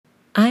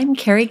I'm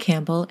Carrie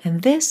Campbell,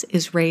 and this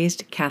is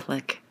Raised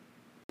Catholic.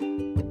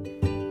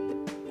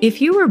 If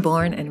you were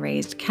born and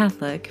raised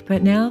Catholic,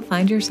 but now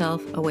find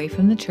yourself away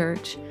from the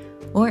church,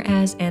 or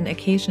as an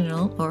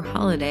occasional or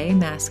holiday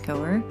Mass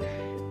goer,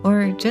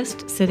 or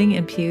just sitting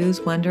in pews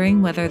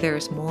wondering whether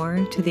there's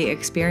more to the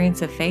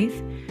experience of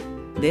faith,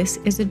 this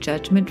is a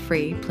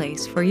judgment-free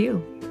place for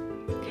you.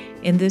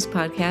 In this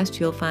podcast,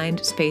 you'll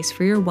find space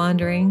for your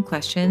wandering,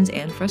 questions,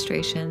 and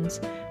frustrations,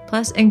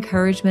 plus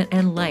encouragement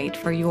and light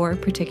for your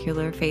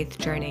particular faith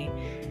journey.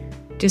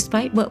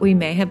 Despite what we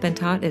may have been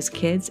taught as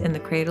kids in the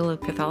cradle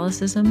of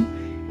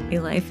Catholicism, a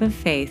life of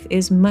faith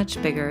is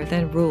much bigger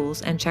than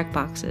rules and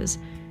checkboxes,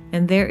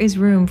 and there is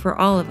room for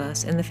all of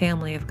us in the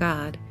family of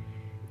God.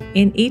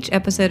 In each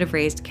episode of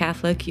Raised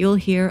Catholic, you'll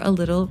hear a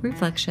little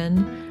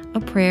reflection, a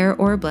prayer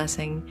or a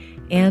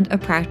blessing, and a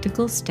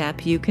practical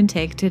step you can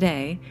take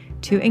today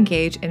to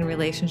engage in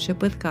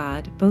relationship with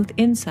God, both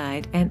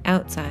inside and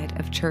outside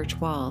of church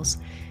walls.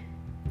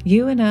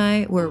 You and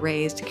I were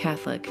raised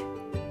Catholic,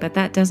 but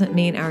that doesn't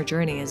mean our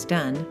journey is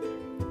done.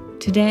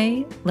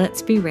 Today,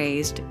 let's be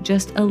raised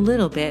just a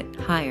little bit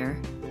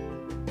higher.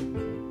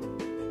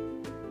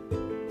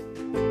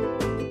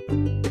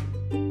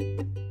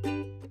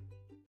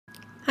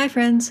 Hi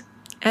friends!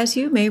 As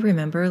you may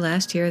remember,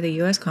 last year the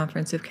U.S.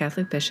 Conference of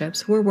Catholic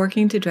Bishops were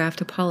working to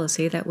draft a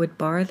policy that would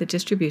bar the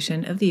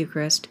distribution of the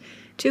Eucharist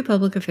to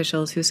public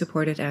officials who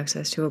supported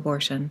access to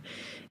abortion.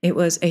 It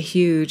was a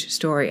huge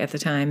story at the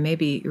time,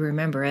 maybe you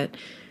remember it.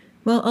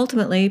 Well,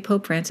 ultimately,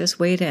 Pope Francis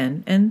weighed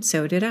in, and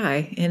so did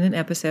I, in an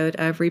episode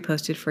I've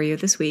reposted for you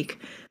this week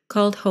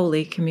called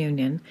Holy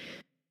Communion.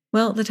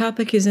 Well, the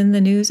topic is in the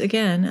news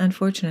again,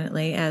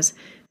 unfortunately, as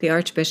the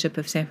Archbishop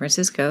of San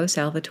Francisco,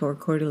 Salvatore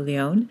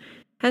Cordileone,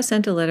 has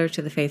sent a letter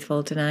to the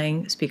faithful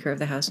denying Speaker of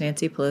the House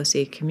Nancy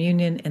Pelosi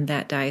communion in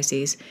that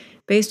diocese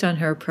based on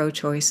her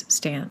pro-choice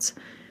stance.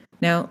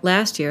 Now,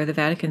 last year, the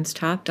Vatican's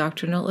top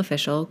doctrinal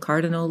official,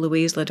 Cardinal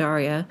Luis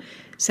Ladaria,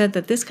 said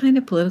that this kind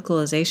of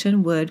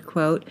politicalization would,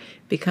 quote,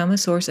 become a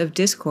source of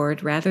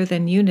discord rather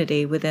than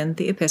unity within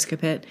the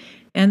episcopate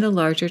and the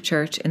larger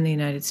church in the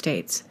United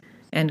States,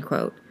 end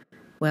quote.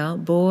 Well,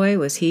 boy,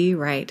 was he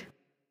right.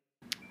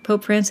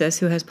 Pope Francis,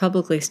 who has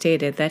publicly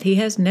stated that he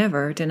has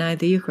never denied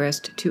the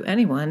Eucharist to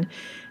anyone,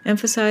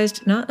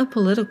 emphasized not a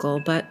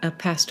political but a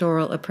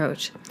pastoral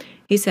approach.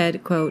 He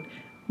said, quote,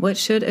 "What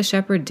should a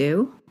shepherd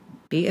do?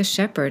 Be a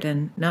shepherd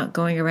and not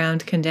going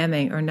around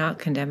condemning or not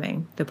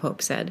condemning," the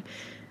Pope said.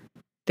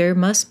 They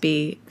must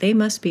be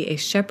a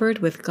shepherd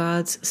with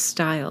God's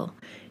style,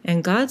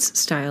 and God's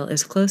style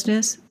is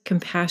closeness,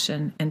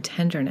 compassion, and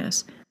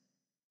tenderness.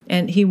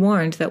 And he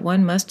warned that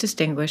one must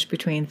distinguish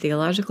between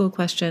theological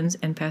questions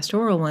and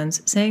pastoral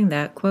ones, saying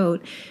that,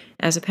 quote,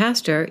 "As a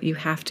pastor, you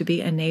have to be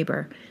a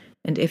neighbor,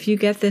 and if you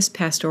get this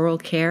pastoral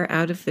care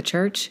out of the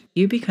church,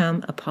 you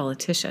become a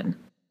politician,"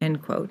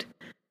 end quote.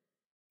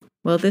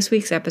 Well, this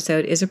week's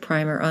episode is a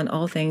primer on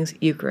all things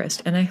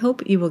Eucharist, and I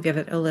hope you will give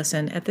it a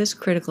listen at this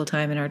critical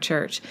time in our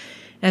church.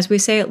 As we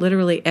say at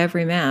literally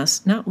every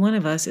Mass, not one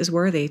of us is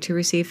worthy to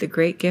receive the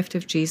great gift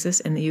of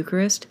Jesus in the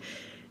Eucharist.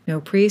 No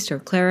priest or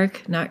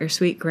cleric, not your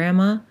sweet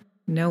grandma,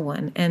 no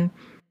one. And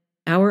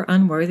our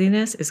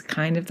unworthiness is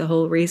kind of the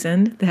whole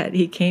reason that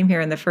he came here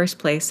in the first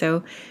place,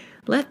 so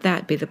let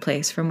that be the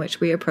place from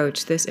which we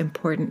approach this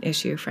important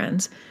issue,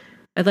 friends.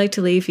 I'd like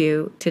to leave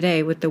you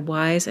today with the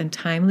wise and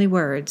timely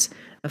words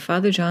of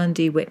Father John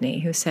D.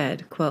 Whitney, who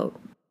said, quote,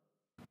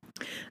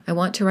 "I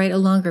want to write a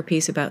longer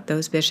piece about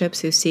those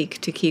bishops who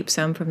seek to keep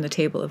some from the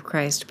table of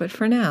Christ, but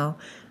for now,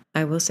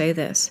 I will say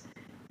this.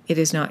 It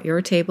is not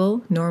your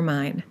table nor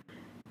mine.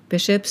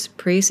 Bishops,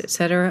 priests,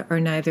 etc. are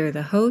neither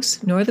the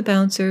hosts, nor the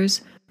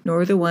bouncers,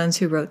 nor the ones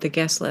who wrote the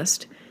guest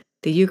list.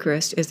 The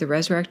Eucharist is the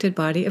resurrected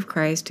body of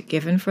Christ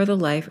given for the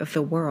life of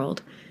the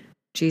world.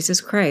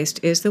 Jesus Christ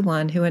is the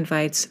one who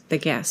invites the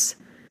guests,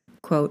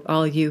 quote,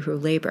 all you who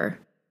labor.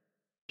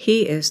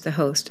 He is the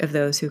host of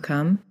those who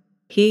come.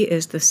 He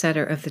is the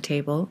setter of the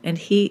table, and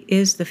he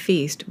is the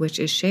feast which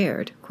is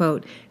shared.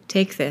 Quote,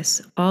 take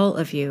this, all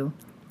of you.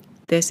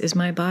 This is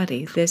my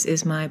body. This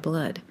is my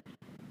blood.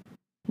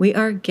 We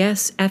are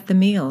guests at the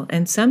meal,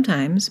 and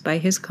sometimes, by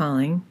his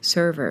calling,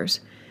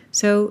 servers.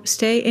 So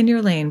stay in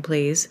your lane,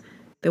 please.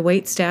 The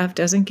waitstaff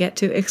doesn't get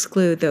to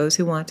exclude those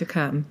who want to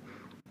come.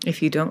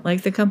 If you don't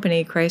like the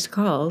company Christ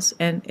calls,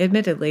 and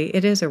admittedly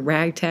it is a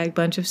ragtag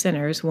bunch of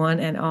sinners, one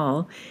and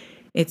all,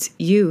 it's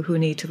you who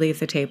need to leave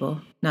the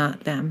table,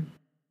 not them."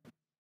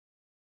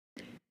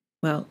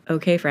 Well,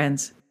 okay,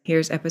 friends.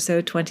 Here's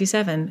episode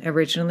 27,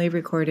 originally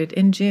recorded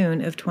in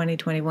June of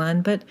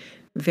 2021, but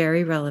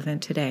very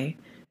relevant today.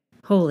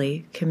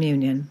 Holy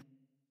Communion.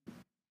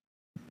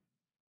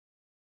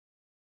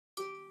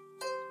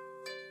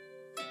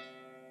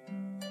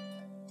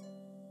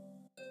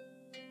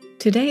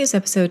 Today is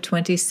episode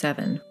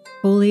 27,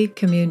 Holy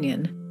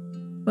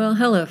Communion. Well,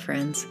 hello,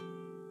 friends.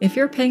 If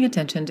you're paying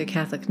attention to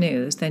Catholic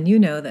news, then you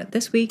know that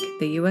this week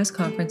the U.S.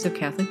 Conference of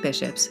Catholic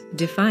Bishops,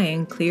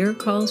 defying clear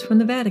calls from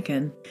the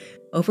Vatican,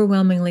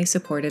 overwhelmingly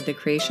supported the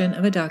creation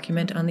of a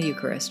document on the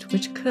Eucharist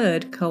which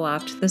could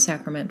co-opt the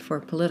sacrament for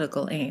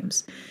political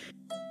aims.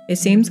 It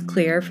seems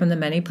clear from the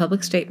many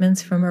public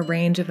statements from a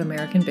range of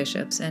American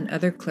bishops and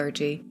other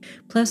clergy,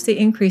 plus the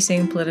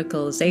increasing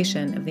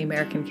politicalization of the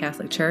American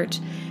Catholic Church,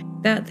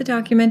 that the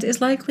document is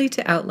likely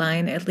to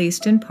outline, at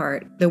least in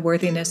part, the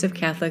worthiness of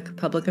Catholic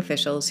public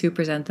officials who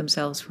present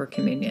themselves for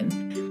communion.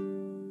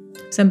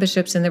 Some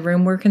bishops in the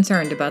room were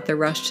concerned about the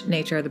rushed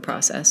nature of the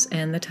process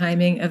and the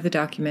timing of the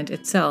document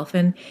itself,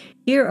 and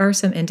here are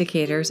some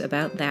indicators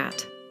about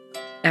that.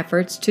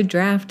 Efforts to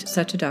draft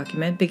such a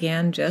document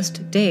began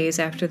just days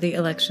after the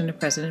election of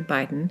President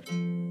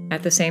Biden.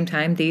 At the same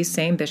time, these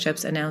same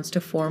bishops announced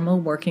a formal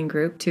working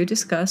group to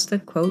discuss the,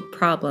 quote,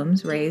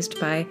 problems raised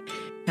by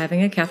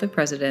having a Catholic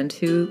president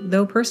who,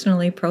 though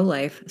personally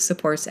pro-life,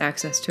 supports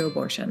access to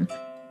abortion.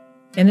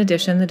 In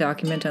addition, the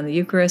document on the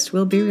Eucharist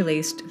will be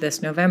released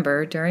this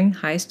November during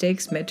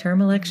high-stakes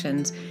midterm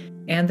elections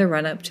and the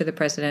run-up to the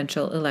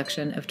presidential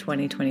election of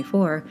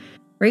 2024,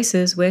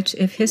 races which,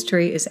 if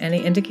history is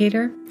any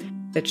indicator,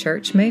 the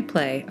Church may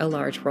play a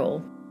large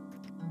role.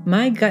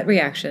 My gut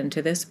reaction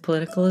to this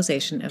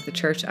politicalization of the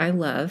Church I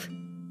love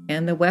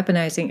and the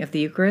weaponizing of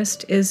the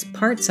Eucharist is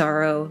part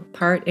sorrow,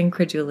 part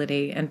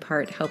incredulity, and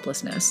part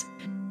helplessness.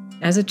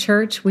 As a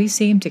Church, we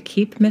seem to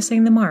keep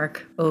missing the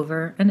mark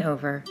over and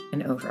over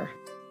and over.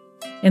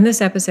 In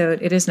this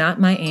episode, it is not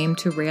my aim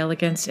to rail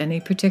against any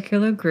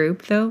particular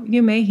group, though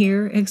you may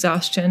hear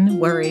exhaustion,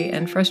 worry,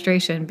 and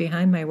frustration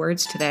behind my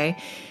words today,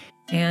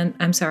 and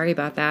I'm sorry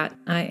about that.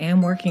 I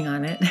am working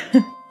on it.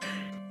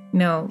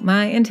 No,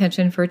 my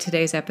intention for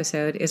today's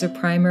episode is a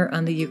primer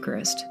on the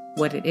Eucharist,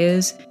 what it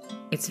is,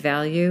 its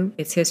value,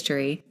 its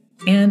history,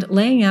 and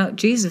laying out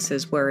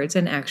Jesus' words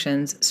and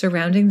actions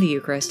surrounding the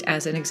Eucharist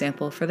as an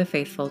example for the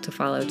faithful to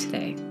follow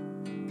today.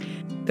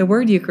 The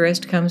word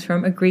Eucharist comes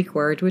from a Greek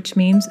word which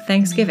means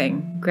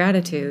thanksgiving,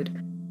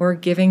 gratitude, or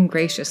giving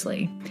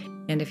graciously.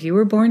 And if you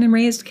were born and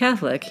raised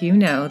Catholic, you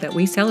know that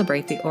we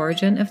celebrate the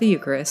origin of the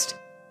Eucharist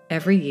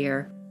every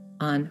year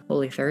on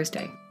Holy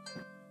Thursday.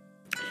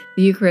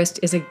 The Eucharist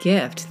is a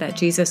gift that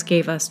Jesus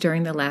gave us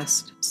during the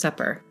Last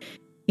Supper.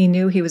 He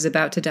knew he was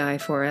about to die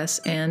for us,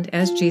 and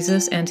as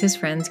Jesus and his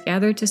friends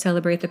gathered to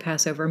celebrate the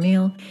Passover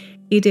meal,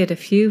 he did a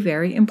few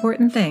very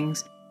important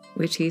things,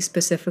 which he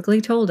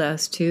specifically told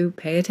us to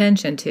pay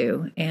attention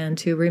to and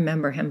to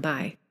remember him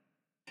by.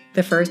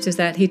 The first is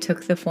that he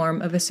took the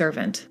form of a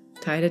servant,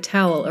 tied a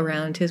towel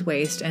around his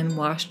waist, and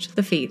washed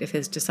the feet of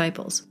his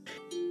disciples.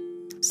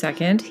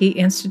 Second, he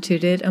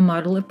instituted a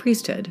model of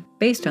priesthood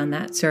based on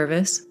that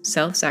service,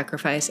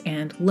 self-sacrifice,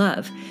 and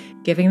love,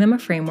 giving them a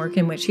framework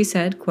in which he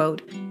said,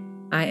 quote,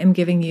 I am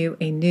giving you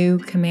a new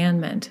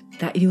commandment,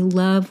 that you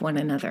love one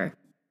another.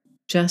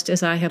 Just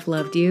as I have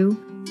loved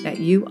you, that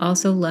you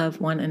also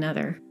love one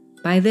another.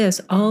 By this,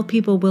 all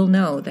people will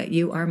know that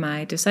you are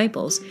my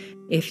disciples,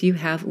 if you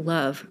have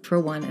love for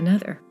one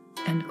another.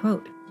 End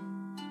quote.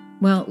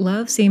 Well,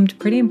 love seemed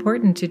pretty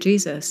important to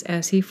Jesus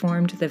as he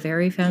formed the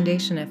very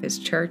foundation of his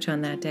church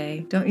on that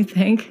day, don't you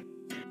think?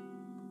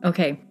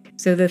 Okay,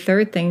 so the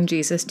third thing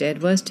Jesus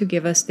did was to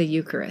give us the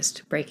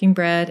Eucharist, breaking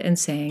bread and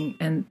saying,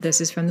 and this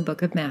is from the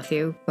book of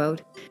Matthew,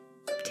 quote,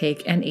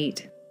 take and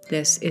eat,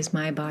 this is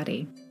my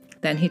body.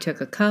 Then he took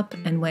a cup,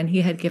 and when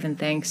he had given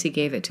thanks, he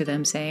gave it to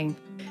them, saying,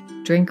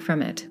 drink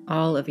from it,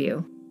 all of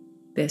you.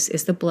 This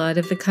is the blood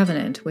of the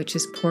covenant, which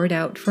is poured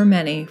out for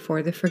many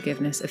for the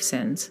forgiveness of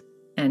sins.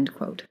 End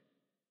quote.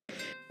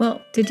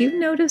 Well, did you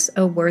notice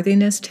a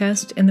worthiness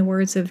test in the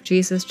words of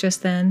Jesus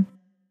just then?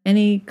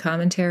 Any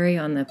commentary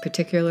on the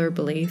particular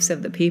beliefs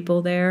of the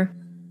people there?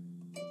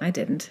 I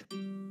didn't.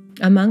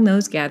 Among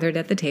those gathered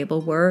at the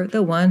table were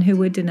the one who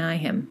would deny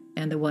him,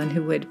 and the one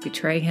who would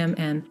betray him,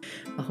 and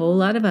a whole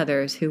lot of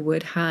others who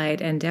would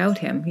hide and doubt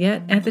him.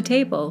 Yet at the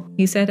table,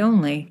 he said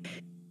only,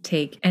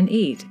 take and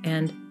eat,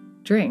 and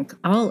drink,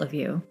 all of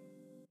you.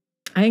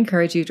 I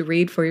encourage you to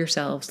read for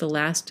yourselves the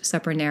Last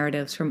Supper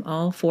narratives from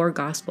all four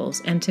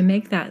Gospels, and to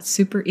make that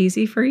super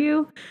easy for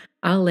you,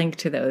 I'll link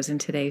to those in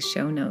today's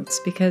show notes,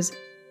 because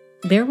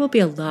there will be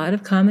a lot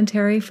of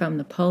commentary from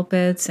the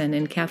pulpits and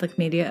in Catholic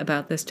media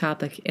about this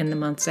topic in the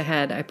months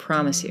ahead, I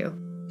promise you.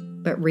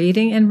 But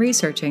reading and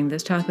researching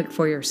this topic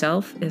for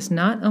yourself is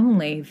not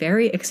only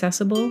very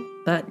accessible,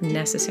 but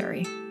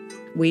necessary.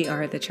 We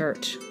are the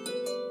Church.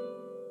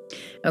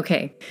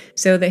 Okay,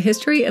 so the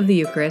history of the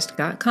Eucharist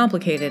got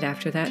complicated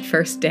after that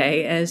first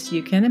day, as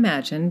you can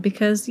imagine,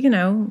 because,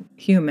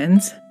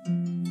 humans.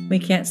 We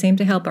can't seem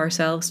to help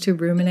ourselves to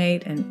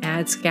ruminate and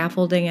add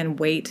scaffolding and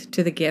weight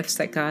to the gifts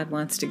that God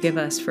wants to give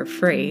us for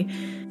free.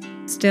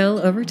 Still,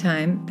 over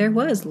time, there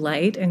was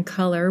light and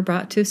color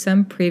brought to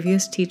some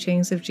previous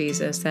teachings of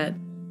Jesus that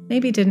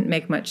maybe didn't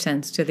make much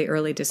sense to the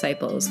early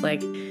disciples,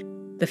 like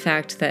the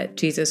fact that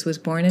Jesus was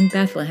born in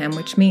Bethlehem,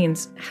 which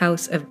means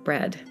house of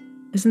bread.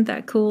 Isn't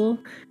that cool?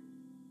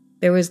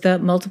 There was the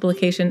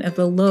multiplication of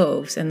the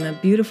loaves and the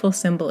beautiful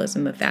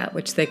symbolism of that,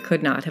 which they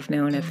could not have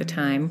known at the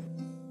time.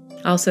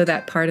 Also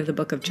that part of the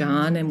book of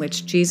John in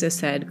which Jesus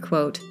said,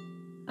 quote,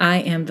 I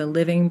am the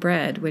living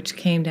bread which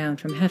came down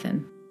from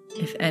heaven.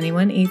 If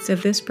anyone eats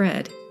of this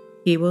bread,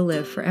 he will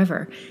live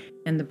forever,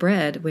 and the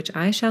bread which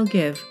I shall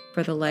give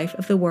for the life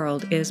of the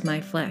world is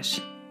my flesh."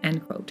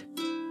 End quote.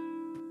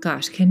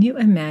 Gosh, can you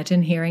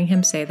imagine hearing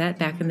him say that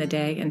back in the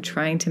day and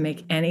trying to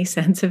make any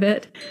sense of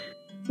it?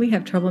 We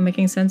have trouble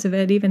making sense of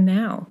it even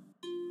now.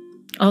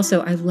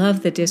 Also, I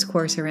love the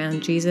discourse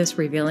around Jesus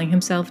revealing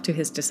himself to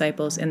his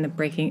disciples in the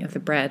breaking of the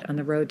bread on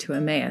the road to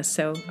Emmaus,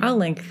 so I'll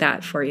link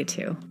that for you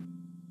too.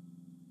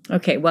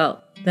 Okay,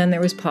 well, then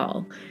there was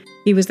Paul.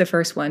 He was the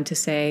first one to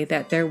say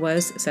that there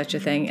was such a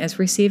thing as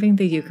receiving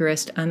the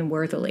Eucharist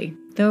unworthily,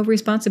 though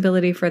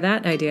responsibility for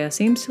that idea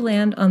seems to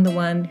land on the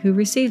one who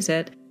receives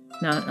it,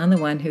 not on the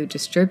one who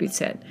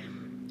distributes it.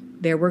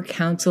 There were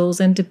councils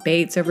and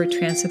debates over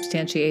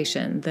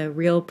transubstantiation, the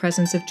real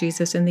presence of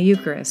Jesus in the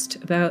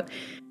Eucharist, about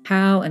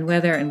how and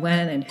whether and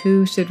when and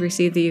who should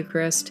receive the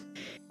Eucharist,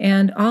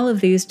 and all of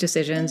these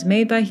decisions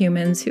made by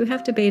humans who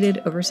have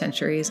debated over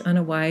centuries on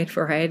a wide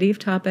variety of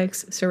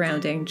topics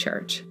surrounding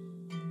church.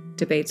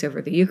 Debates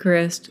over the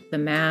Eucharist, the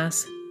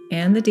Mass,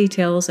 and the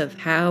details of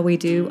how we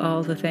do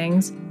all the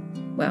things,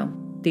 well,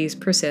 these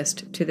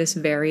persist to this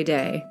very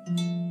day.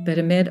 But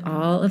amid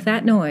all of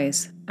that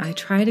noise, I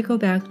try to go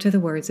back to the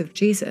words of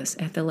Jesus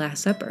at the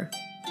Last Supper.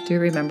 Do you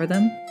remember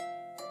them?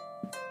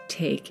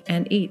 "Take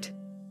and eat.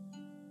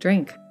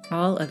 Drink,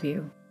 all of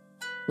you.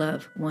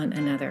 Love one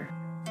another."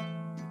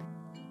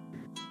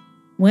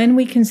 When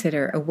we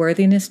consider a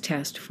worthiness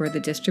test for the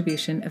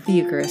distribution of the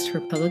Eucharist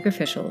for public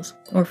officials,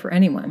 or for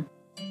anyone,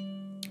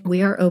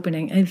 we are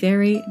opening a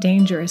very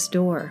dangerous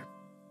door.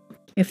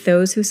 If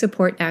those who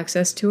support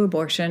access to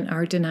abortion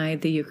are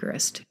denied the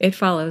Eucharist, it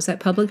follows that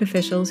public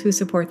officials who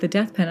support the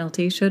death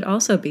penalty should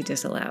also be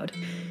disallowed.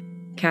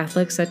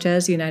 Catholics such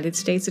as United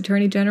States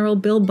Attorney General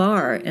Bill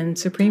Barr and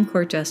Supreme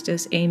Court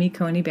Justice Amy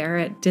Coney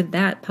Barrett did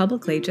that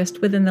publicly just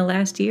within the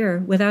last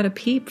year without a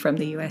peep from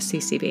the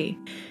USCCB.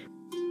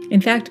 In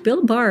fact,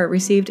 Bill Barr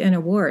received an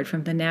award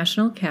from the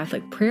National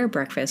Catholic Prayer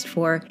Breakfast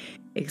for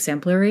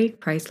exemplary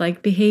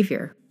Christ-like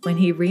behavior when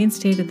he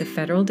reinstated the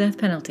federal death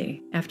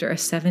penalty after a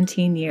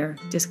 17-year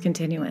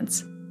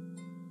discontinuance.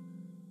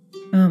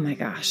 Oh my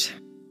gosh.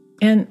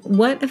 And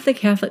what of the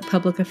Catholic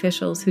public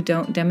officials who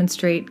don't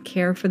demonstrate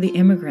care for the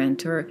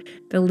immigrant or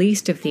the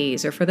least of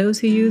these, or for those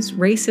who use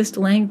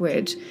racist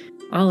language?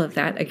 All of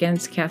that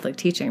against Catholic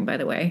teaching, by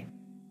the way.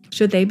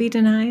 Should they be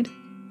denied?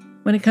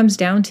 When it comes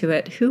down to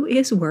it, who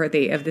is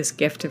worthy of this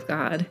gift of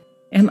God?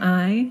 Am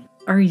I?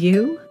 Are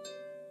you?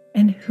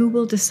 And who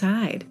will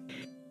decide?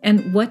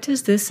 And what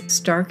does this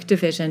stark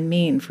division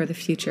mean for the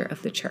future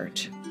of the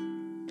Church?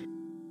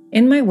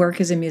 In my work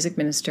as a music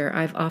minister,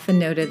 I've often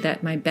noted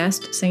that my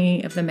best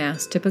singing of the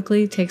Mass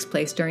typically takes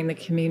place during the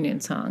communion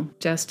song,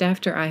 just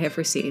after I have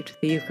received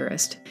the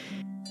Eucharist.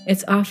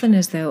 It's often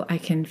as though I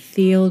can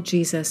feel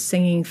Jesus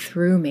singing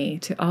through me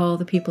to all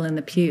the people in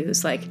the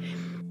pews, like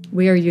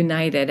we are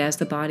united as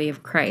the body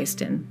of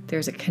Christ, and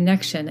there's a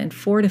connection and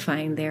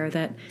fortifying there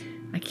that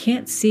I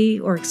can't see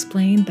or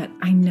explain, but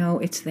I know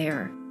it's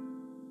there.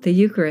 The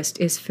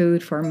Eucharist is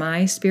food for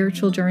my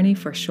spiritual journey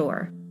for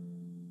sure.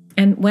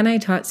 And when I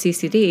taught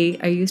CCD,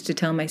 I used to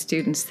tell my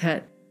students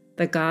that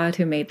the God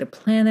who made the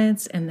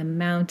planets and the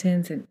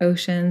mountains and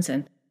oceans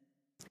and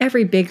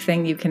every big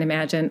thing you can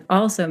imagine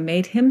also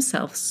made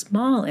himself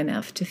small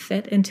enough to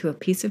fit into a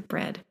piece of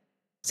bread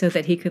so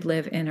that he could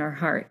live in our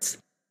hearts.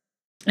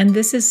 And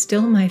this is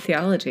still my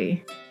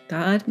theology.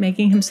 God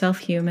making himself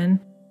human,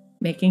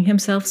 making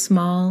himself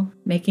small,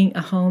 making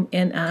a home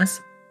in us.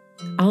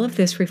 All of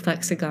this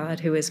reflects a God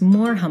who is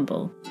more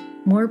humble,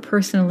 more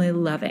personally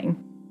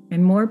loving,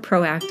 and more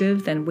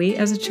proactive than we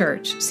as a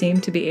church seem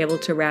to be able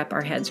to wrap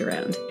our heads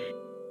around.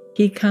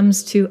 He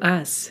comes to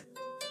us.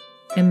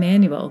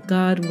 Emmanuel,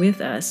 God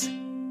with us.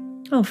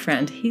 Oh,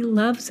 friend, he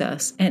loves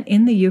us, and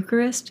in the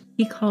Eucharist,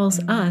 he calls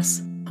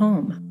us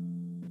home.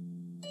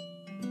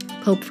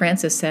 Pope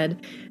Francis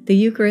said, "The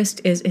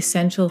Eucharist is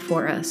essential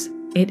for us.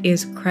 It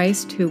is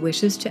Christ who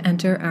wishes to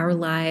enter our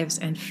lives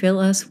and fill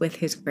us with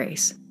his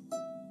grace."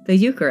 The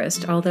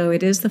Eucharist, although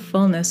it is the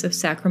fullness of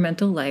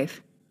sacramental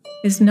life,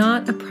 is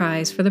not a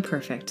prize for the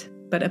perfect,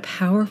 but a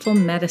powerful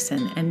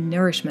medicine and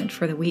nourishment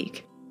for the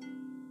weak.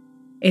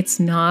 It's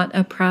not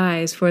a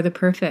prize for the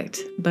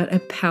perfect, but a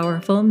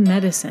powerful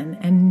medicine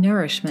and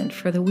nourishment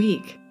for the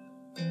weak.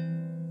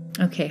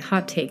 Okay,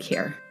 hot take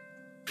here.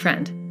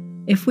 Friend,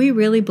 if we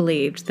really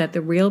believed that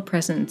the real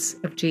presence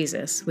of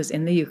Jesus was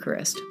in the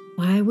Eucharist,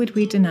 why would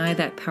we deny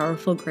that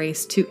powerful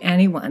grace to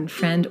anyone,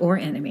 friend or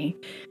enemy?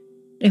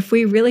 If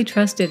we really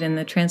trusted in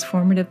the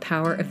transformative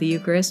power of the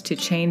Eucharist to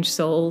change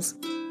souls,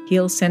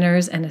 heal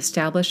sinners, and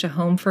establish a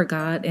home for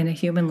God in a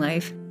human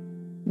life,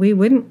 we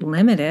wouldn't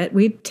limit it.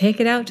 We'd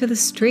take it out to the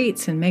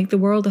streets and make the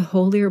world a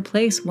holier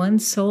place, one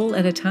soul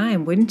at a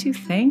time, wouldn't you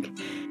think?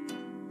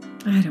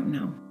 I don't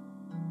know.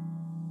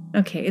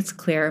 Okay, it's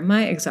clear.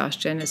 My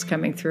exhaustion is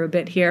coming through a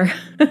bit here.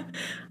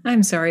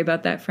 I'm sorry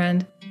about that,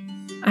 friend.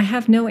 I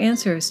have no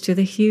answers to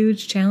the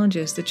huge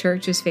challenges the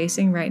Church is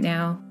facing right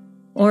now,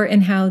 or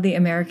in how the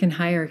American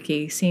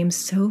hierarchy seems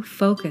so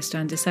focused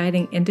on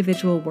deciding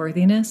individual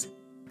worthiness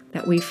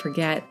that we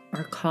forget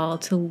our call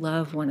to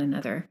love one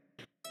another.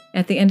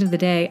 At the end of the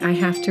day, I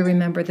have to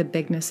remember the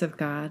bigness of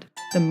God,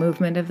 the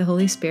movement of the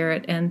Holy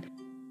Spirit, and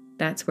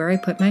that's where I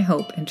put my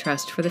hope and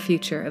trust for the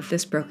future of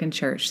this broken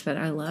church that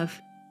I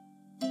love.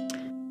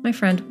 My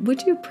friend,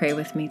 would you pray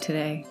with me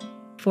today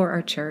for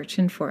our church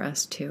and for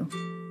us too?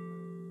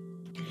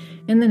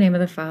 In the name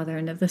of the Father,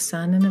 and of the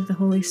Son, and of the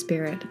Holy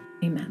Spirit.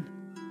 Amen.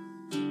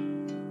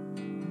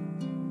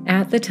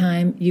 At the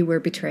time you were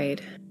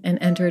betrayed and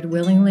entered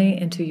willingly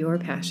into your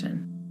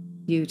passion,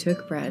 you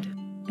took bread,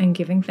 and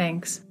giving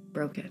thanks,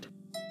 broke it.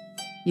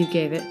 You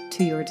gave it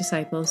to your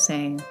disciples,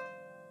 saying,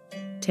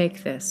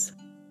 "Take this,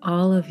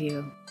 all of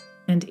you,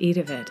 and eat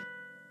of it.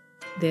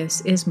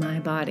 This is my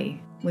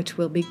body, which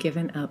will be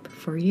given up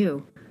for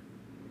you."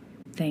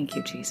 Thank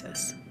you,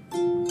 Jesus.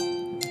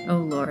 O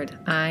Lord,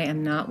 I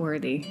am not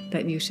worthy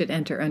that you should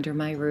enter under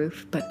my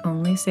roof, but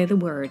only say the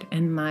word,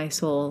 and my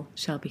soul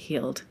shall be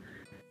healed.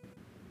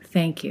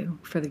 Thank you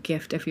for the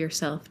gift of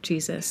yourself,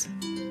 Jesus.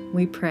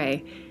 We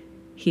pray,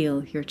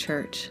 heal your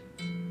church.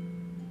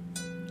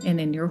 And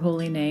in your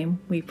holy name,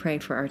 we pray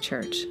for our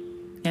church,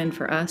 and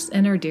for us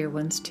and our dear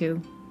ones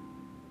too.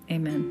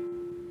 Amen.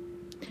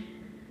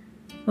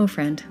 Oh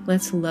friend,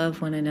 let's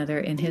love one another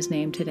in his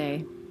name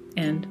today,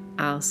 and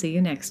I'll see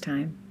you next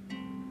time.